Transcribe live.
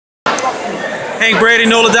Hank Brady,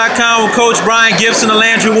 NOLA.com with Coach Brian Gibson of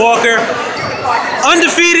Landry-Walker.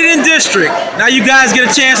 Undefeated in district. Now you guys get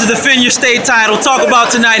a chance to defend your state title. Talk about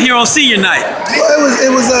tonight here on senior night. Well, it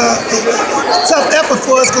was a tough effort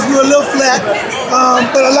for us because we were a little flat,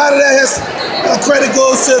 but a lot of that credit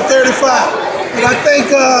goes to 35. But I think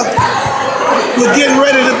we're getting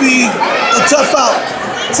ready to be a tough out.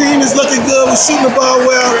 Team is looking good. We're shooting the ball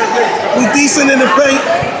well. We're decent in the paint.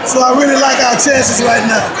 So I really like our chances right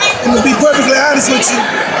now. And to be perfectly honest with you,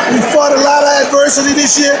 we fought a lot of adversity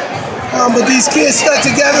this year, but these kids stuck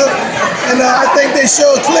together, and I think they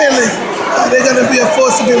showed clearly they're going to be a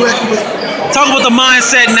force to be reckoned with. Talk about the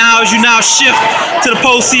mindset now as you now shift to the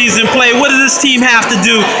postseason play. What does this team have to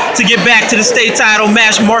do to get back to the state title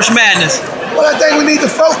match, March Madness? Well, I think we need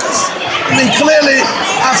to focus. I mean, clearly,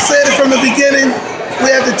 I've said it from the beginning, we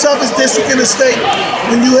have the toughest district in the state.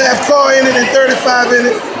 When you have Carr in it and 35 in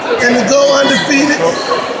it, and to go undefeated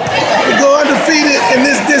in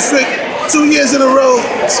this district 2 years in a row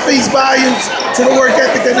speaks volumes to the work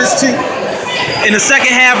ethic of this team. In the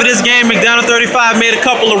second half of this game, McDonald 35 made a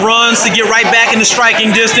couple of runs to get right back into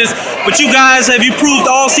striking distance. But you guys, have you proved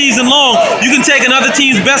all season long, you can take another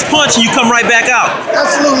team's best punch and you come right back out.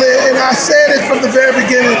 Absolutely, and I said it from the very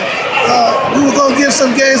beginning. We were going to give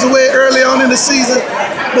some games away early on in the season,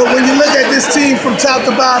 but when you look at this team from top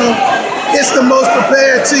to bottom, it's the most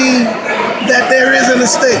prepared team that there is in the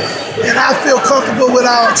state. And I feel comfortable with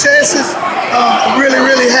our chances. Really,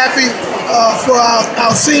 really happy for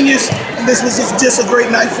our seniors. And this was just a great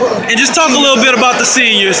night for them. And just talk a little bit about the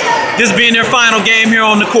seniors, this being their final game here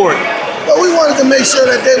on the court. Well, we wanted to make sure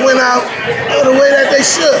that they went out the way that they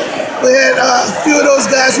should. We had a few of those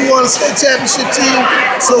guys who won a state championship team,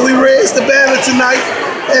 so we raised the banner tonight,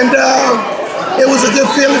 and it was a good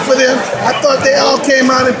feeling for them. I thought they all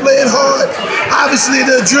came out and played hard. Obviously,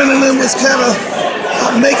 the adrenaline was kind of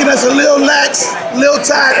making us a little lax, a little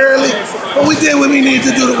tired early, but we did what we needed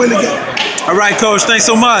to do to win the game. All right, Coach. Thanks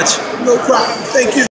so much. No problem. Thank you.